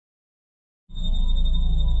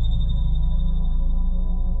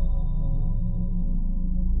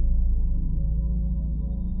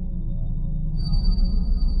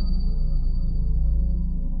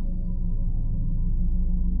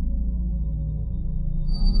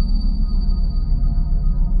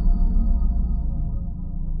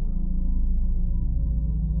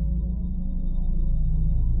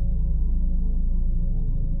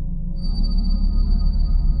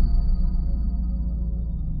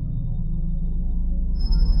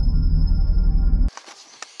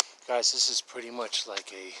Guys, this is pretty much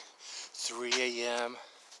like a 3 a.m.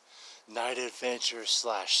 night adventure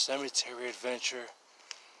slash cemetery adventure.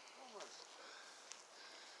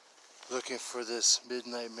 Looking for this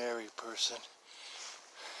Midnight Mary person.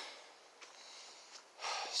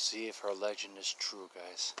 See if her legend is true,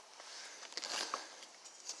 guys.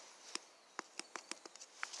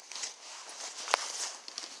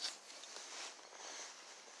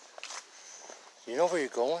 You know where you're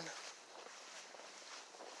going?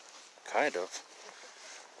 Kind of.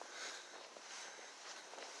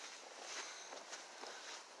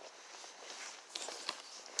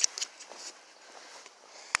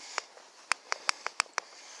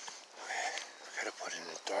 Gotta put it in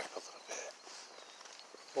the dark a little bit.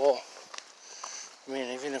 Well, I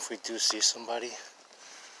mean, even if we do see somebody,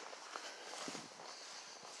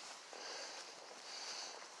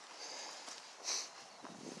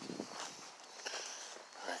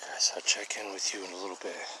 alright guys, I'll check in with you in a little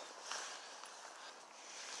bit.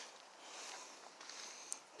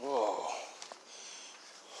 Whoa.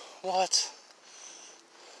 What?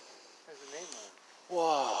 Has a name on it.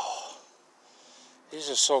 Wow. These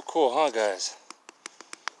are so cool, huh, guys?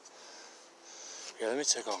 Here, let me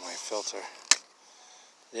take off my filter.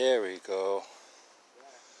 There we go. Yeah.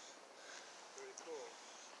 Pretty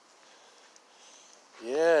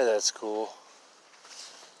cool. Yeah, that's cool.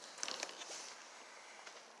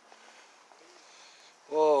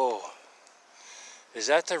 Whoa. Is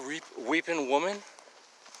that the weeping woman?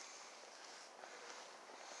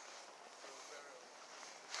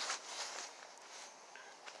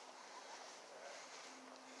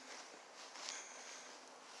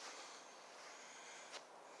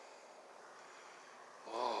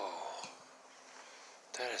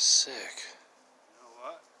 That is sick. You know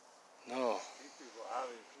what? No. These people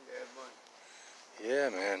obviously had money. Yeah,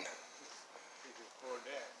 man. They can afford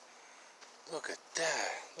that. Look at that.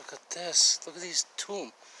 Look at this. Look at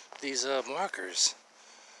these markers.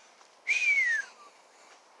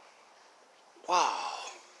 Wow.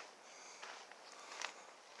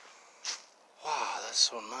 Wow, that's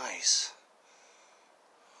so nice.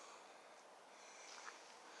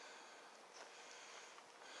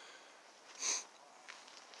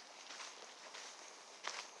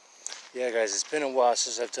 Yeah, guys, it's been a while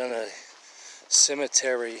since I've done a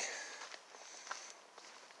cemetery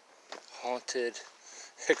haunted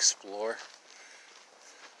explore.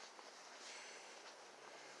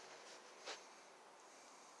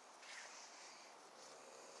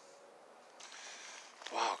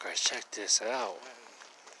 Wow, guys, check this out.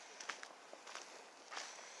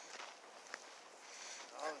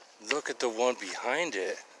 Look at the one behind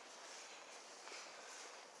it.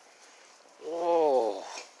 Whoa.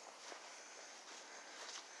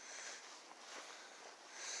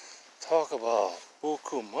 Talk about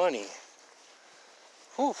buku money.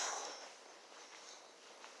 Whew.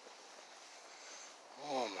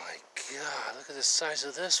 Oh my God, look at the size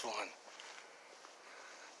of this one.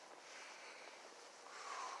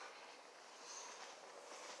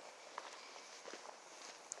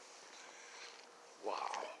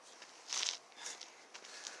 Wow.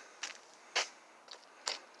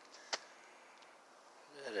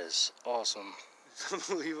 That is awesome. It's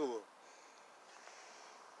unbelievable.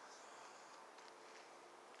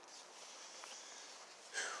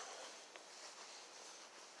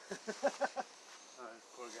 Oh,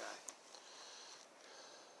 poor guy.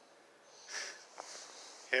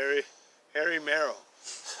 Harry Merrill.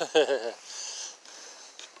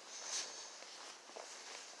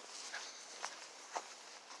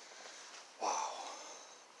 Wow.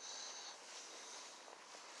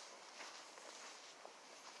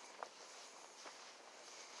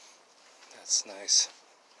 That's nice.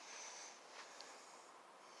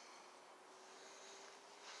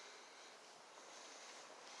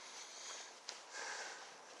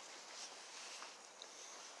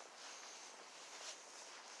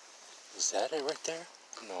 Is that it right there?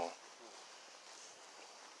 No.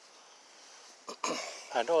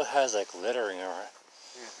 I know it has like lettering on it.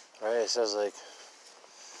 Yeah. Right? It says like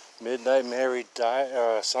Midnight Mary died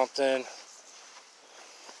or something.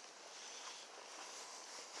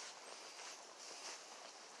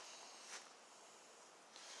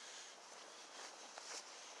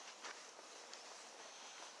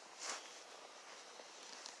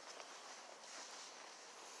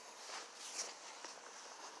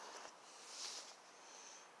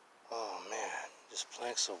 Oh man, just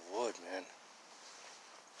planks of wood, man.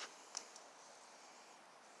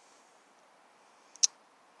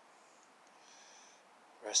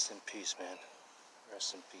 Rest in peace, man.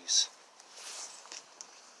 Rest in peace.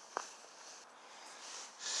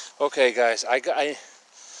 Okay, guys,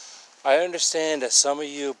 I understand that some of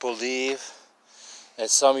you believe and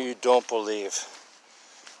some of you don't believe.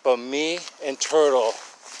 But me and Turtle,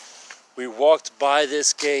 we walked by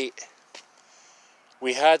this gate.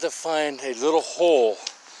 We had to find a little hole,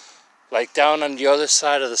 like down on the other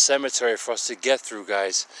side of the cemetery for us to get through,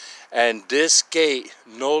 guys. And this gate,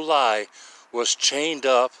 no lie, was chained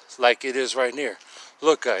up like it is right here.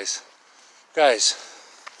 Look, guys. Guys,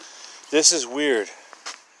 this is weird.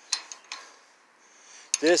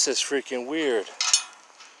 This is freaking weird.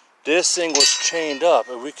 This thing was chained up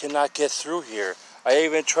and we cannot get through here. I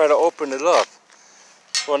even tried to open it up.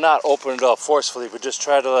 Well, not open it up forcefully, but just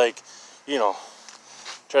try to, like, you know,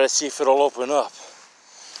 try to see if it'll open up.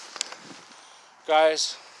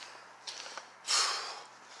 Guys,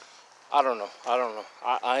 I don't know. I don't know.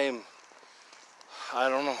 I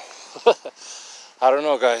don't know. I don't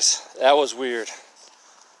know, guys. That was weird.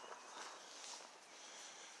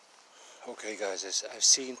 Okay, guys, I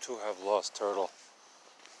seem to have lost Turtle.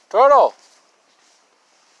 Turtle!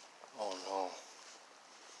 Oh no.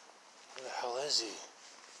 Where the hell is he?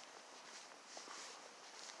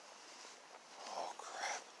 Oh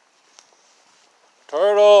crap.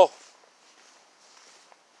 Turtle!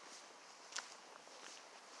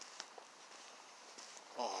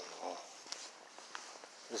 Oh no.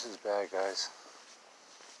 This is bad, guys.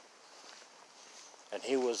 And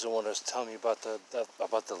he was the one that was telling me about the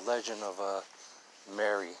legend of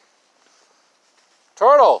Mary.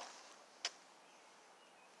 Turtle!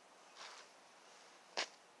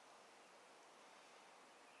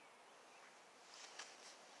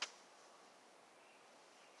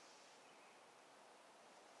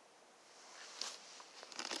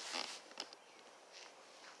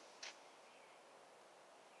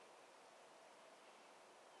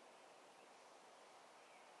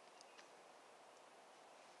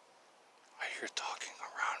 I hear talking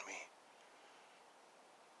around me.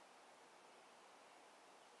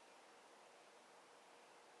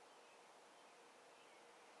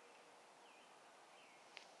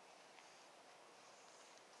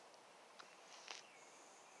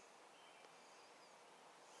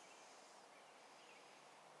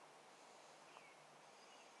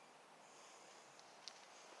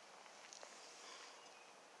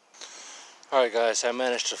 Alright guys, I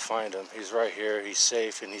managed to find him. He's right here, he's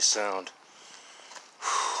safe and he's sound.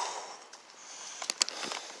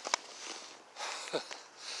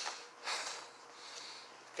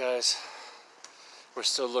 Guys, we're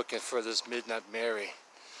still looking for this Midnight Mary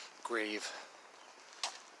grave.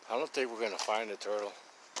 I don't think we're going to find it, Turtle.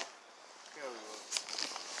 Yeah, we will.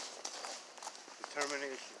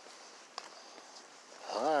 Determination.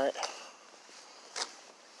 Alright.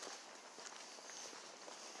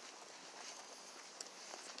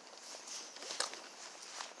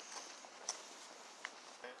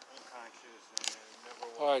 Unconscious and never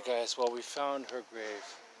woke Alright up. guys, well we found her grave.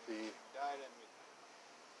 Died at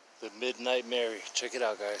The Midnight Mary. Check it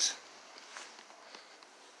out, guys.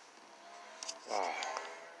 Wow.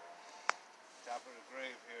 top of the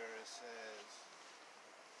grave here it says,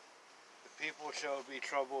 "The people shall be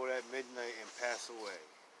troubled at midnight and pass away.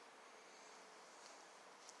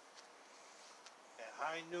 At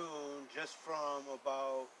high noon, just from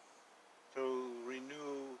about to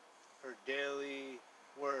renew her daily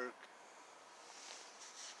work,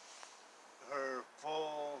 her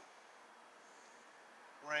full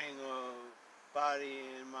ring of body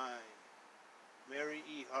and mind. Mary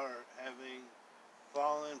E. Hart, having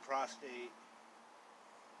fallen prostate,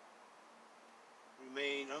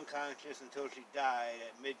 remained unconscious until she died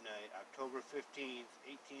at midnight, October 15th,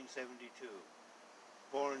 1872.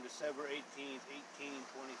 Born December 18th,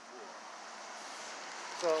 1824.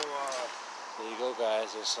 So, There you go,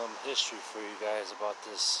 guys. There's some history for you guys about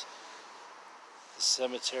this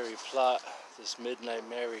cemetery plot, this Midnight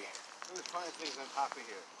Mary. let's find things on top of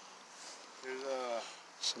here. There's a...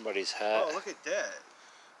 Somebody's hat. Oh, look at that.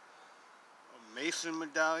 A Mason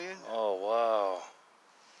medallion. Oh, wow.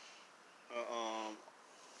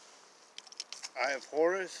 I have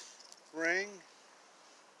Horus ring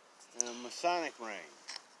and a Masonic ring.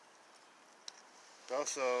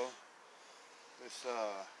 Also, this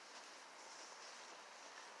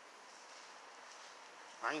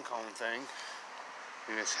pine cone thing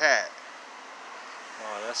in his hat.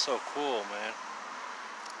 Oh, that's so cool, man.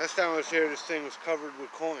 Last time I was here, this thing was covered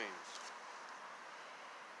with coins.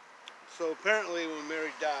 So apparently, when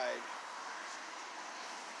Mary died,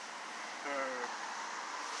 her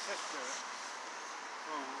sister,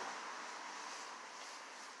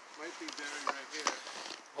 might be buried right here.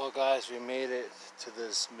 Well, guys, we made it to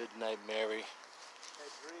this Midnight Mary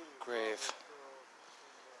grave.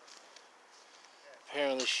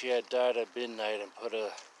 Apparently, she had died at midnight and put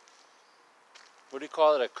a What do you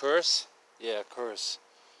call it? A curse? Yeah, a curse.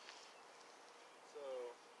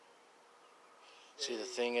 See, the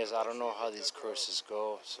thing is, I don't know how these curses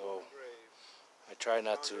go, so I try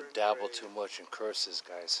not to dabble too much in curses,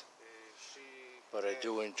 guys. But I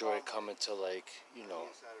do enjoy coming to, like, you know,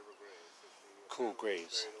 cool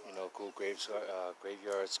graves. You know, cool graves,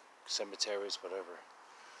 graveyards, cemeteries, whatever.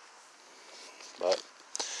 But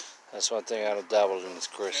that's one thing I don't dabble in is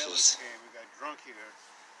curses. We got drunk here,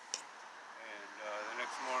 and the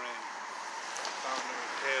next morning found them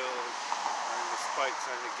impaled on the spikes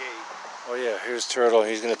on the gate. Oh yeah, here's Turtle.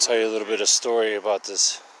 He's going to tell you a little bit of story about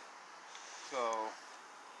this. So,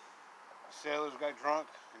 sailors got drunk,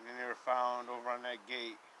 and then they were found over on that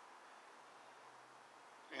gate,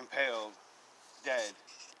 impaled, dead.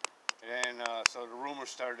 And then, so the rumor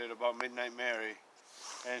started about Midnight Mary,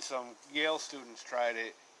 and some Yale students tried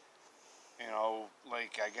it, you know,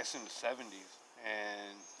 like, I guess in the 70s,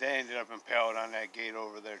 and they ended up impaled on that gate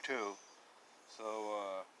over there, too. So,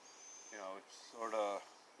 you know, it's sort of,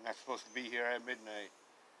 you're not supposed to be here at midnight,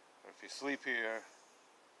 but if you sleep here,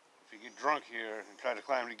 if you get drunk here and try to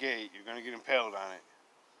climb the gate, you're going to get impaled on it.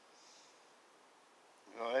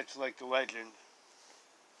 So that's like the legend.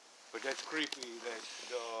 But that's creepy.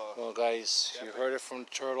 Well, guys, you heard it from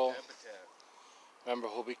Turtle. Remember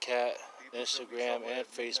Hobie, Katt, Instagram and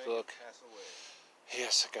Facebook.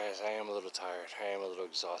 Yes, guys, I am a little tired. I am a little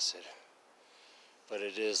exhausted. But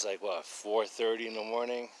it is like, what, 4:30 in the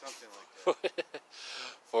morning? Something like that.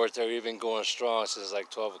 4:30, we've been going strong since like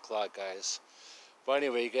 12 o'clock, guys. But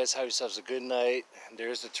anyway, you guys have yourselves a good night.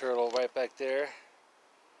 There's the Turtle right back there.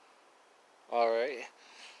 Alright.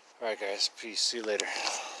 Alright, guys. Peace. See you later.